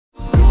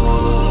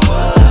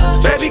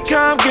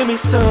come give me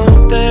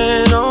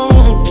something.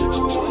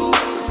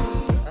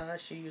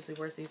 She usually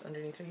wears these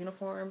underneath her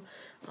uniform.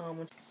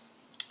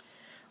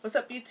 What's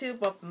up, YouTube?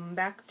 Welcome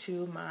back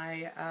to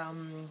my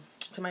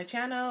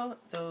channel.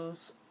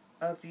 Those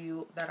of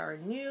you that are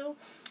new,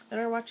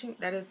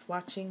 that is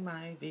watching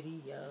my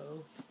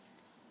video.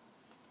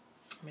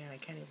 Man, I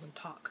can't even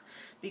talk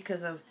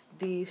because of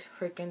these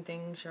freaking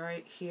things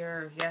right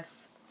here.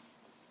 Yes,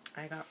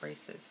 I got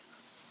braces.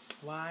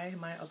 Why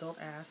my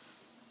adult ass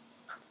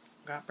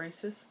got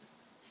braces?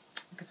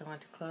 Because I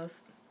want to close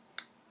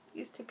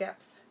these two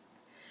gaps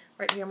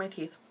right here in my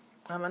teeth.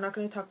 I'm not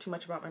going to talk too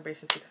much about my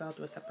braces because I'm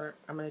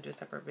going to do a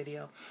separate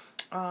video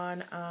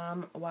on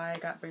why I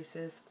got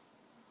braces,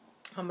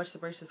 how much the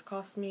braces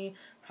cost me,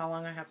 how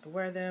long I have to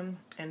wear them,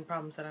 and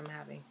problems that I'm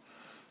having.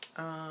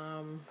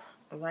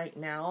 Right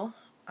now,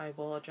 I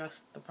will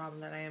address the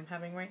problem that I am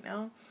having right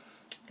now,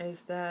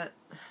 is that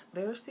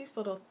there's these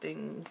little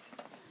things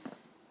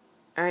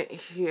right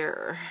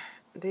here.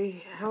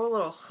 They have a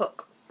little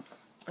hook,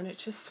 and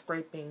it's just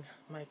scraping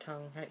my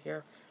tongue right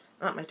here.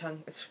 Not my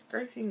tongue, it's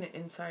scraping the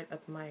inside of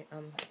my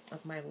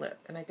lip.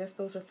 And I guess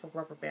those are for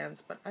rubber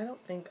bands, but I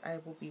don't think I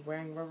will be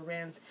wearing rubber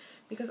bands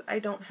because I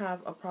don't have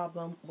a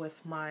problem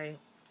with my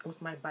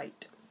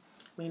bite.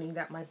 Meaning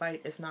that my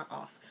bite is not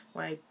off.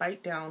 When I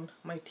bite down,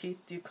 my teeth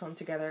do come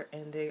together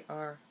and they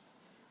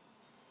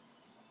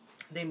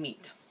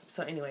meet.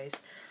 So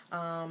anyways,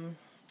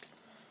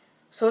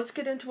 so let's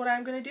get into what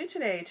I'm going to do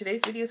today.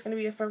 Today's video is going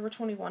to be a Forever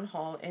 21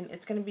 haul, and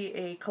it's going to be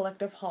a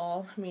collective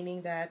haul,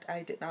 meaning that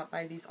I did not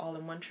buy these all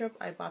in one trip.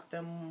 I bought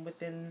them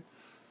within,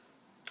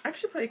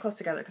 actually pretty close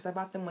together, because I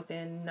bought them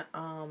within,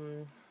 I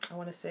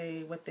want to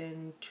say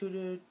within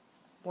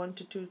 1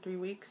 to 2 to 3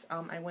 weeks.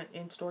 I went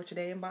in store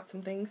today and bought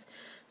some things,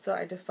 so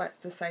I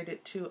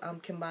decided to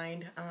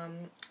combine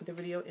the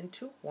video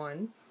into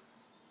one.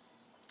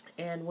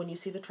 And when you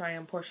see the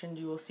try-on portion,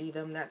 you will see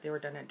them that they were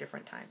done at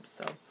different times.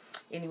 So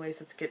anyways,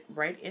 let's get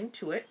right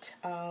into it.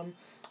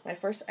 My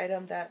first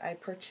item that I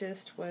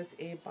purchased was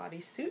a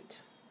bodysuit,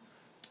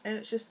 and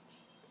it's just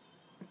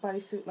a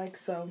bodysuit like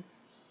so.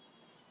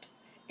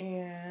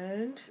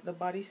 And the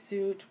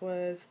bodysuit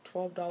was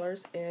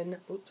 $12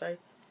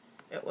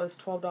 it was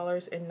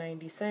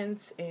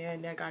 $12.90,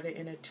 and I got it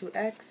in a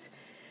 2X.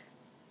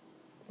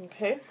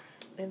 Okay,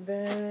 and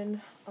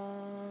then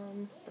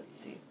let's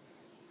see.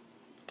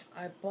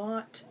 I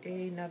bought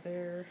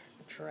another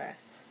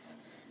dress.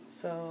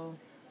 So,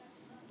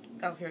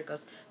 oh, here it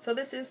goes. So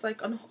this is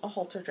like a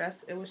halter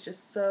dress. It was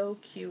just so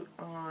cute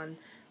on.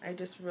 I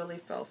just really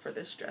fell for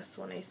this dress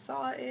when I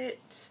saw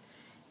it.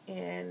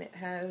 And it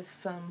has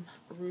some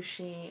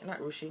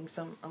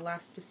some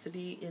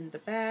elasticity in the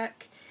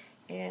back.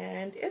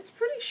 And it's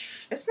pretty,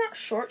 it's not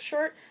short,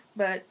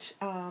 but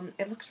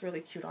it looks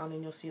really cute on,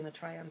 and you'll see in the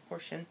try-on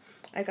portion.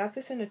 I got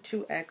this in a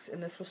 2X,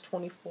 and this was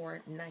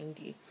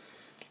 $24.90.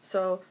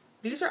 So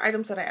these are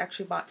items that I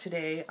actually bought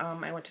today.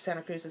 I went to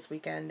Santa Cruz this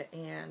weekend,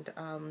 and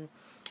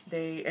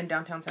in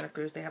downtown Santa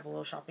Cruz, they have a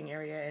little shopping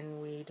area,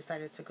 and we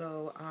decided to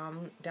go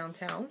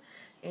downtown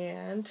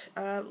and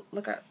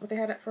look at what they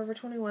had at Forever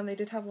 21. They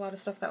did have a lot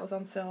of stuff that was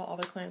on sale. All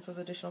their clearance was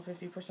additional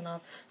 50%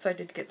 off, so I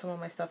did get some of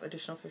my stuff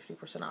additional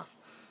 50% off.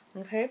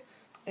 Okay,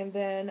 and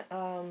then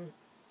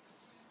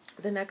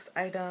the next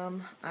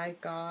item I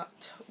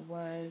got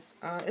was,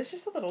 it's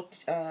just a little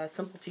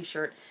simple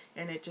t-shirt,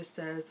 and it just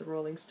says the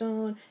Rolling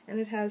Stone, and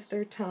it has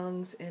their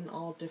tongues in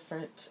all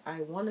different,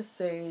 I want to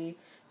say,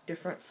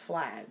 different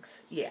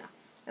flags. Yeah.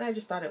 And I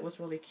just thought it was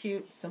really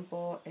cute,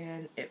 simple,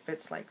 and it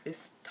fits like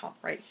this top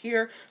right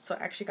here. So I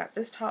actually got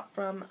this top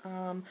from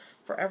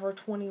Forever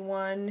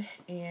 21,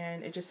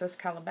 and it just says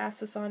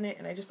Calabasas on it,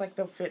 and I just like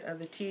the fit of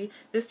the tee.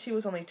 This tee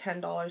was only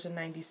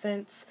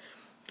 $10.90.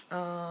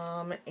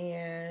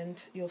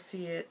 And you'll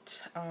see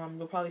it,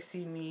 you'll probably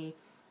see me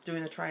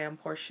doing the try-on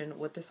portion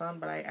with this on,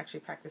 but I actually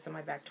packed this in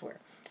my bag to wear.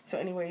 So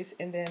anyways,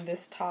 and then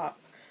this top,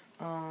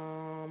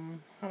 how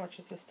much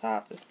is this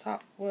top? This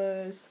top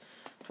was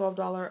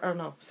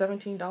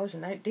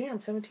 $17.90. Damn,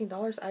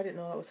 $17. I didn't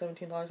know it was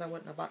 $17. I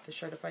wouldn't have bought this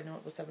shirt if I knew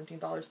it was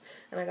 $17.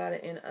 And I got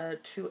it in a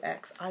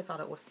 2X. I thought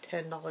it was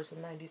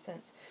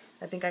 $10.90.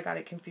 I think I got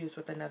it confused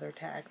with another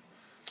tag.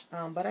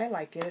 But I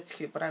like it. It's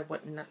cute, but I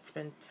wouldn't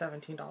spend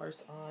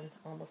 $17 on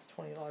almost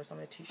 $20 on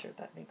a t-shirt.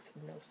 That makes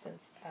no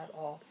sense at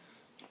all.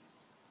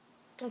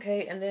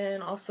 Okay, and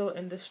then also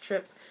in this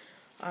trip,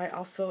 I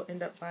also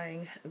end up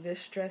buying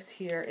this dress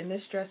here. And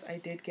this dress I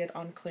did get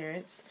on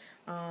clearance.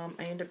 I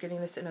ended up getting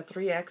this in a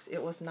 3X.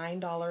 It was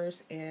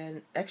 $9,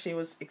 and actually it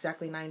was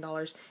exactly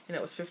 $9, and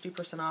it was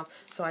 50% off.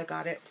 So I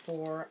got it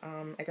for,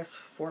 I guess,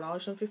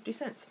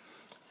 $4.50.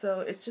 So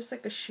it's just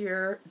like a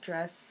sheer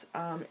dress.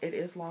 It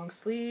is long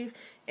sleeve,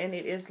 and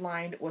it is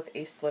lined with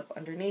a slip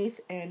underneath,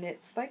 and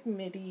it's like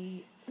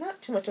midi,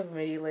 not too much of a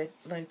midi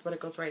length, but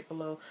it goes right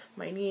below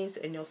my knees,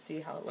 and you'll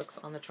see how it looks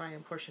on the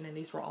try-on portion. And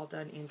these were all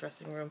done in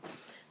dressing room.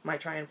 My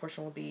try-on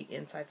portion will be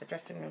inside the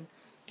dressing room.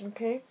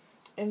 Okay.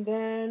 And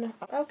then,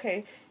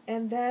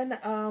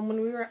 when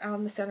we were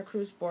on the Santa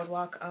Cruz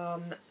boardwalk,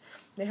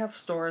 they have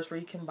stores where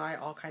you can buy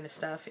all kind of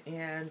stuff,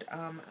 and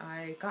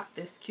I got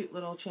this cute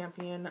little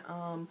Champion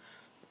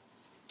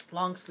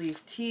long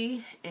sleeve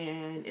tee,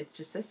 and it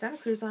just says Santa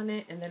Cruz on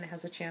it, and then it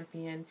has a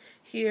Champion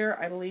here.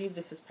 I believe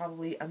this is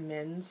probably a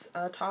men's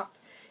top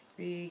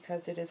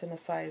because it is in a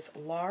size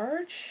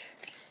large.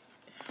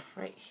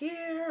 Right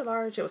here,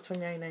 large, it was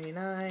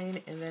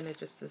 $29.99, and then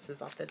this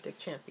is authentic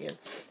Champion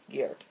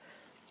gear.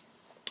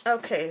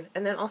 Okay,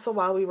 and then also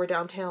while we were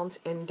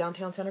in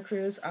downtown Santa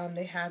Cruz,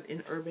 they have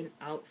an Urban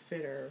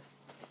Outfitter.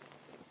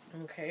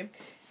 Okay,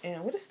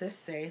 and what does this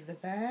say? The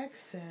bag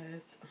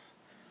says,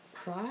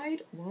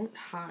 "Pride won't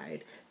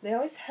hide." They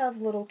always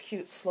have little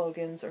cute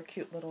slogans or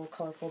cute little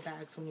colorful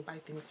bags when you buy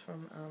things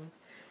from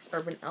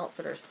Urban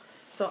Outfitters.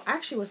 So I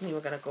actually wasn't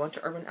even going to go into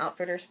Urban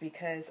Outfitters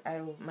because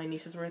my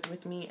nieces were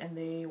with me and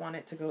they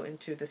wanted to go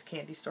into this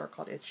candy store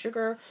called It's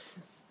Sugar.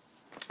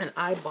 And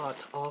I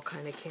bought all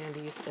kind of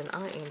candies, and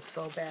I am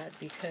so bad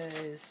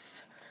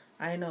because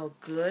I know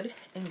good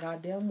and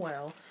goddamn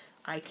well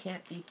I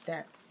can't eat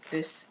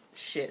this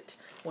shit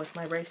with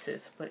my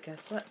braces. But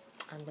guess what?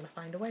 I'm going to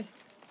find a way.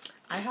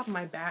 I have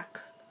my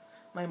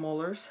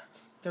molars.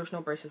 There's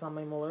no braces on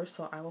my molars,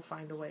 so I will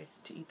find a way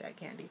to eat that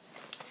candy.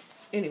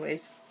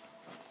 Anyways,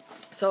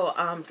 so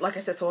like I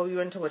said, so we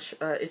went to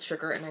It's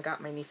Sugar, and I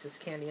got my niece's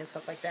candy and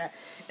stuff like that.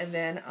 And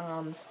then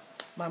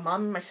my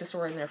mom and my sister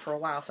were in there for a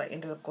while, so I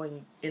ended up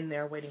going in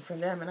there waiting for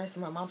them. And I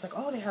said, my mom's like,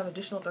 oh, they have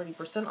additional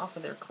 30% off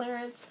of their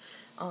clearance.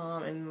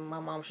 And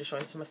my mom was just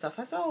showing some stuff.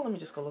 I said, oh, let me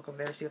just go look over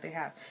there and see what they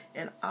have.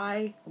 And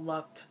I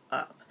lucked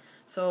up.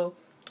 So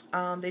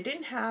they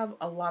didn't have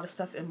a lot of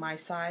stuff in my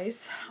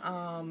size,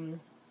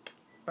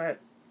 but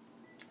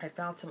I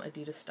found some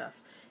Adidas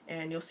stuff.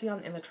 And you'll see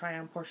in the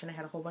try-on portion, I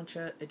had a whole bunch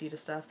of Adidas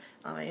stuff.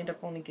 I ended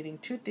up only getting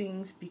 2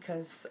 things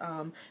because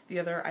the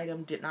other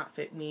item did not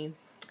fit me.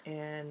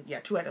 And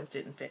yeah, 2 items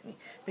didn't fit me.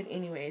 But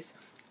anyways,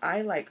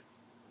 I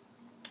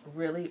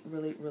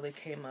really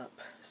came up.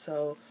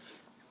 So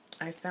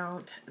I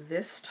found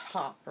this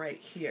top right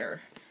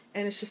here,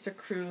 and it's just a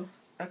crew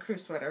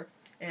sweater.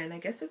 And I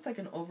guess it's like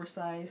an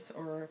oversized,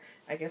 or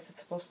I guess it's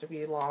supposed to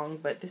be long,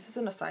 but this is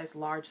in a size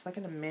large. It's like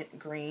in a mint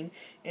green,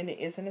 and it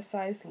is in a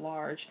size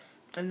large.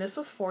 And this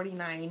was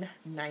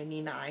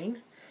 $49.99,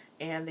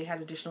 and they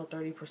had additional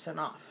 30%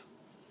 off.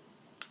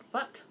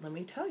 But let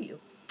me tell you,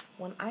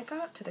 when I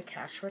got to the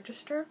cash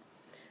register,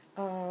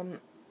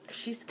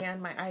 she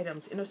scanned my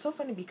items. And it was so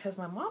funny because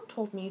my mom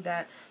told me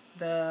that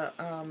the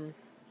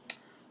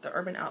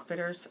Urban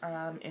Outfitters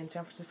in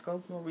San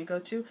Francisco, where we go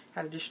to,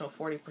 had additional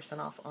 40%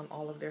 off on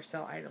all of their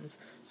sale items.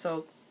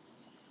 So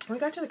when we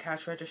got to the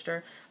cash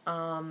register,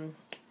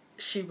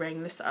 she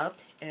rang this up,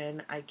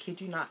 and I kid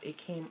you not, it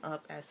came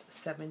up as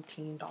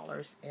 $17.99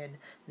 or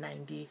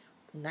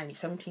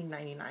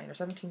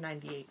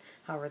 $17.98,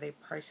 however they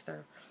price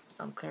their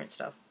clearance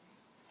stuff,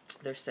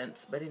 their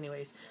cents. But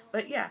anyways,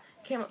 but yeah,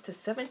 came up to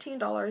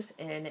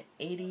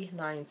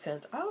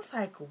 $17.89. I was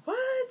like,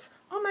 what?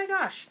 Oh my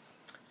gosh.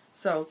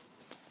 So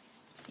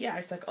yeah,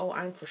 it's like, oh,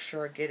 I'm for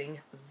sure getting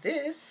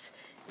this.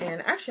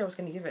 And actually I was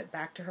going to give it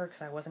back to her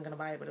because I wasn't going to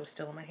buy it, but it was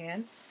still in my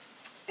hand.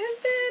 And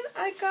then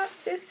I got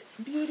this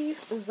beauty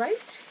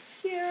right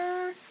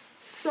here.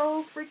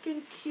 So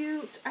freaking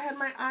cute. I had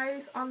my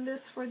eyes on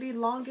this for the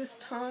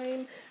longest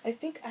time. I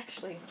think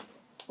actually,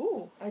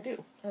 ooh, I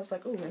do. I was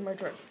like, ooh, in my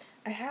drawer.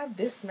 I have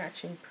this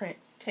matching print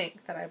tank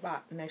that I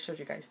bought, and I showed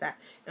you guys that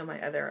in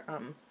my other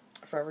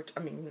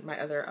my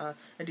other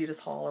Adidas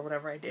haul or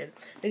whatever I did.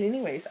 But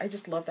anyways, I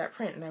just love that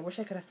print, and I wish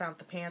I could have found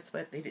the pants,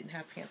 but they didn't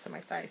have pants on my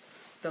thighs,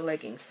 the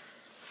leggings.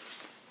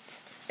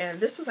 And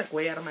this was like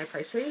way out of my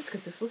price range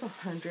because this was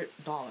 $100.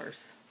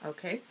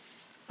 Okay,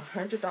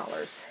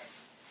 $100.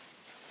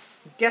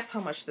 Guess how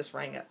much this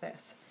rang up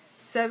as?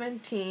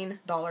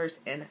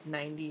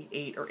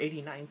 $17.98 or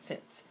 89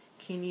 cents.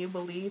 Can you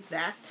believe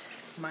that?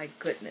 My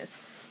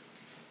goodness.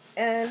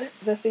 And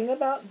the thing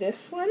about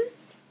this one,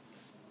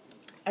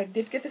 I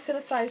did get this in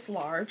a size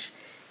large,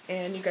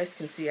 and you guys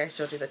can see I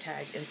showed you the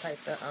tag inside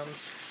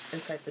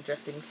the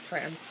dressing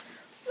tray.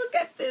 Look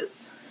at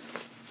this.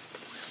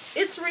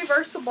 It's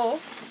reversible.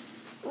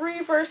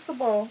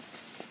 Reversible.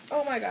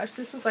 Oh my gosh,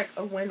 this was like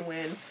a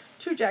win-win.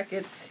 2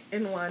 jackets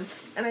in one,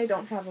 and I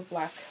don't have a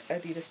black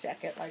Adidas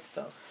jacket like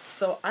so.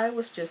 So I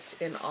was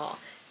just in awe.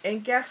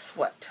 And guess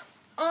what?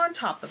 On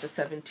top of the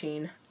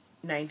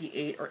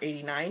 $17.98 or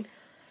 89,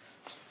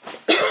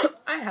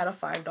 I had a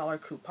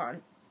 $5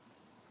 coupon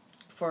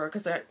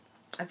because I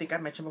think I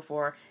mentioned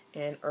before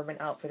in Urban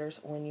Outfitters,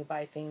 when you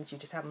buy things, you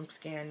just have them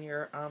scan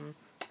your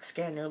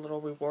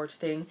little rewards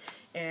thing,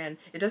 and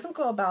the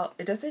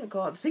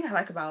thing I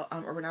like about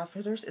Urban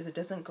Outfitters is it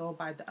doesn't go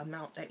by the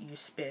amount that you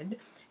spend.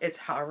 It's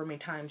however many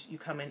times you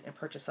come in and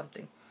purchase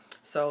something.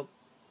 So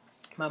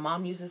my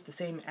mom uses the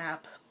same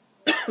app,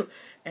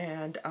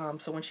 and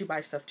so when she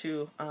buys stuff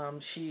too,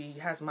 she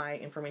has my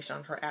information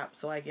on her app,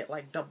 so I get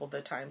like double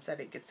the times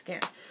that it gets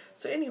scanned.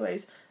 So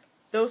anyways,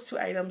 those 2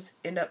 items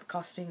end up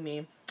costing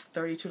me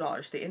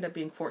 $32. They end up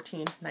being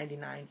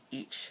 $14.99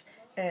 each.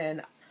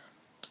 And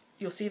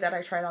you'll see that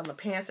I tried on the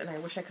pants, and I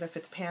wish I could have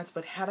fit the pants,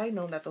 but had I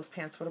known that those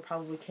pants would have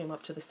probably came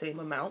up to the same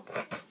amount,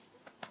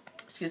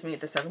 excuse me,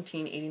 the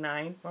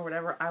 $17.89 or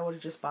whatever, I would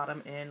have just bought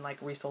them and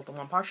like resold them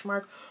on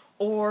Poshmark,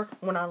 or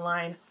went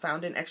online,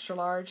 found an extra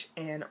large,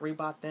 and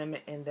rebought them,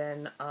 and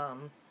then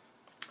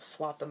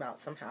swapped them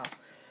out somehow.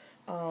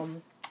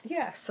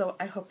 Yeah, so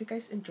I hope you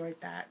guys enjoyed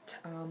that,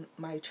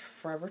 my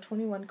Forever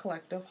 21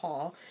 collective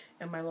haul,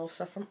 and my little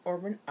stuff from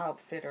Urban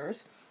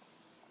Outfitters.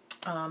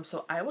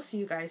 So I will see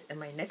you guys in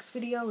my next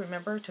video.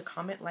 Remember to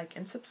comment, like,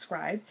 and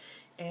subscribe.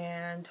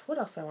 And what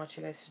else I want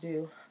you guys to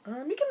do?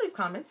 You can leave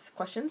comments,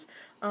 questions.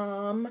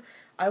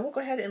 I will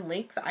go ahead and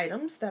link the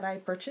items that I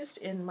purchased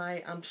in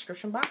my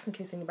description box in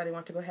case anybody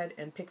wants to go ahead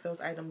and pick those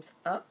items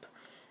up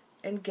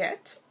and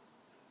get.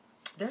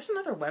 There's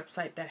another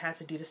website that has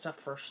Adidas stuff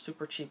for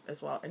super cheap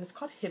as well, and it's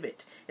called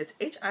Hibbett. It's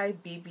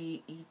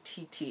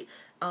Hibbett.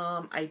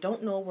 I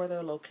don't know where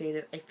they're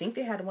located. I think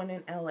they had one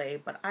in LA,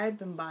 but I've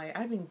been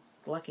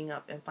lucking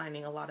up and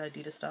finding a lot of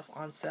Adidas stuff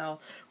on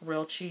sale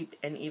real cheap,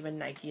 and even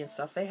Nike and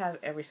stuff. They have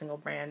every single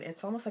brand.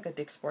 It's almost like a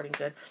Dick's Sporting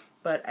Good,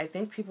 but I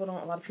think a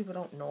lot of people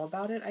don't know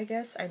about it, I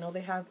guess. I know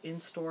they have in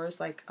stores,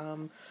 like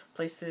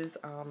places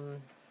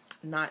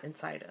not in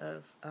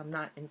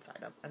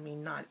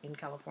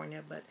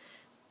California, but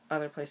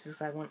other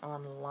places. I went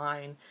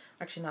online,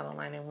 actually not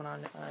online, I went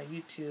on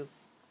YouTube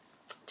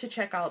to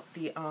check out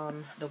the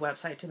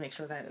website to make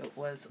sure that it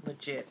was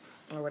legit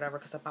or whatever,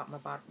 because I bought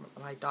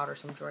my daughter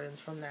some Jordans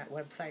from that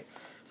website,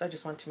 so I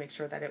just wanted to make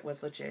sure that it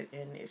was legit,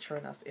 and sure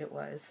enough it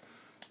was.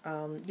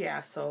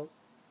 Yeah, so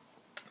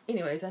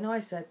anyways, I know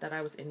I said that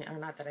I was in, or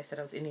not that I said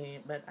I was in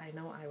it, but I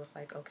know I was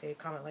like, okay,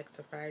 comment, like,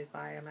 subscribe,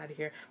 bye, I'm out of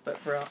here. But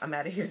for real, I'm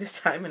out of here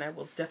this time, and I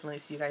will definitely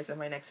see you guys in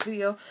my next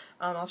video.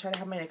 I'll try to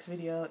have my next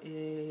video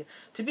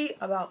to be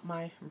about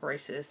my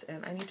braces,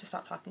 and I need to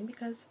stop talking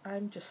because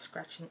I'm just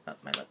scratching up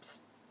my lips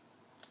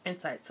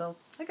inside. So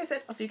like I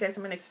said, I'll see you guys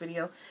in my next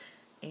video,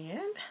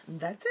 and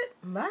that's it.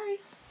 Bye.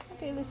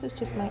 Okay, this is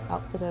just my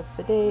outfit of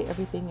the day.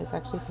 Everything is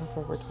actually from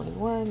Forever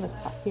 21. This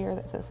top here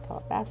that says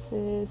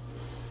Calabasas,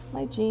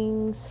 my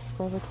jeans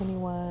Forever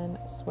 21,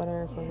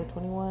 sweater Forever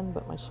 21,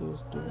 but my shoes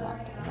do not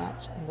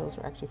match, and those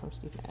are actually from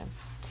Steve Madden.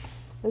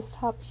 This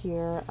top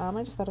here,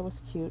 I just thought it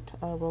was cute.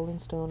 Rolling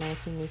Stone, I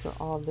assume these are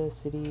all the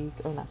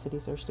cities, or not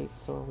cities, or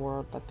states or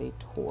world that they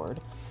toured,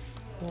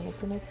 and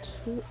it's in a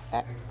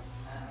 2X.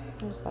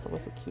 I just thought it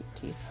was a cute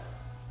tee.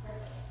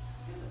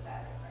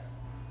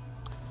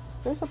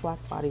 There's a black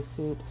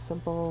bodysuit,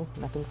 simple,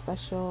 nothing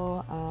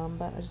special,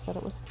 but I just thought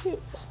it was cute.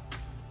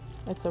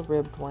 It's a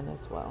ribbed one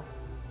as well.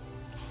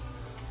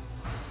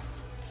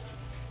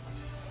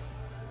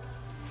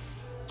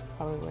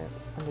 Probably wear it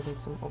underneath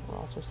some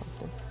overalls or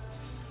something.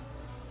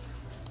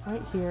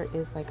 Right here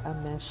is like a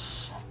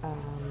mesh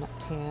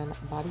tan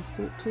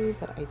bodysuit too,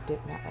 but I did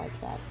not like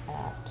that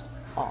at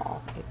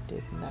all. It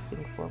did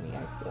nothing for me,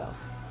 I feel.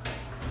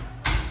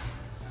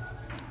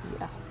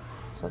 Yeah,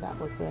 so that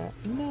was a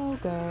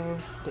no-go.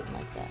 Didn't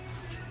like that.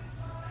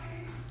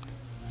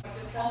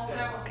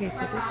 Okay, so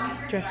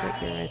this dress right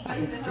here I thought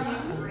was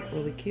just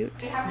really cute.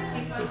 Basic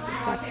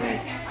black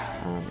dress.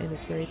 It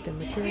is very thin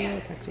material.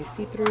 It's actually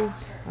see-through.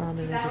 And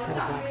it just had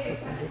a black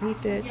slip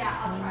underneath it.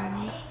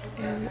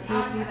 And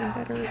what made it even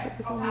better is it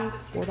was only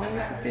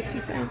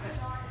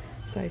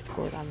 $4.50. So I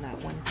scored on that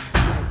one,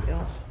 I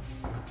feel.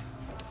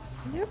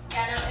 Yep.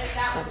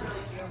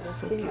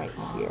 This thing right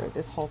here,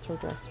 this halter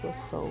dress was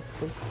so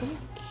freaking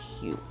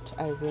cute.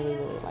 I really,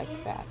 really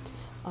like that.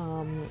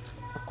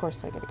 Of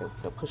course I gotta go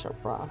to push-up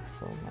bra,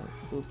 so my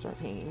boobs are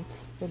hanging.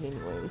 But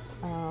anyways,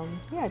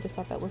 yeah, I just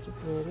thought that was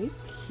really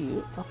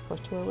cute. Of course,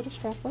 to wear with a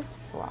strapless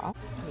bra.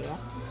 Yeah.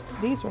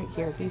 These right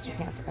here, these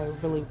pants I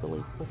really,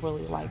 really,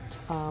 really liked,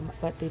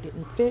 but they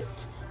didn't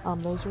fit.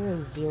 Those were a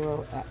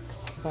 0X,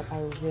 but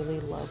I really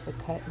love the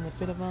cut and the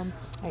fit of them.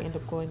 I ended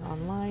up going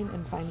online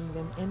and finding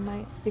them in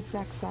my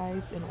exact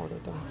size and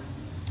ordered them.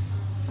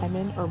 I'm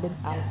in Urban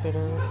Outfitter,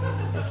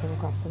 and I came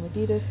across some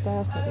Adidas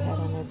stuff that they had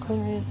on their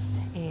clearance,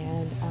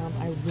 and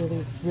I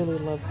really, really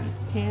love these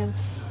pants.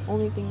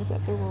 Only thing is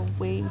that they were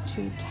way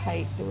too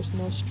tight. There was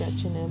no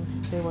stretch in them.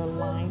 They were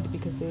lined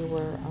because they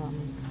were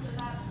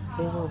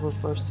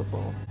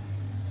reversible.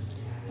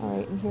 All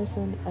right, and here's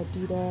an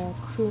Adidas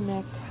crew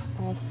neck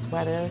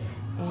sweater,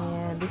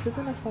 and this is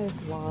in a size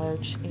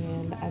large,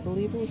 and I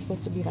believe it was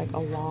supposed to be like a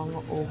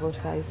long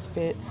oversized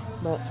fit,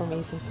 but for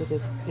me, since it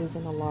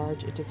isn't a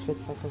large, it just fits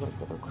like a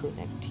regular crew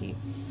neck tee.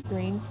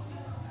 Green.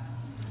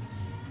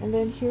 And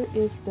then here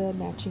is the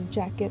matching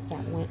jacket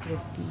that went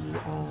with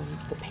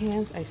the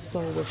pants. I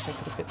so wish I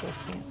could have fit those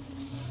pants.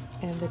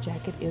 And the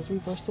jacket is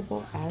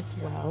reversible as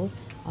well,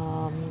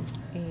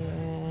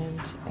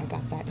 and I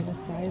got that in a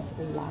size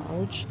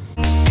large.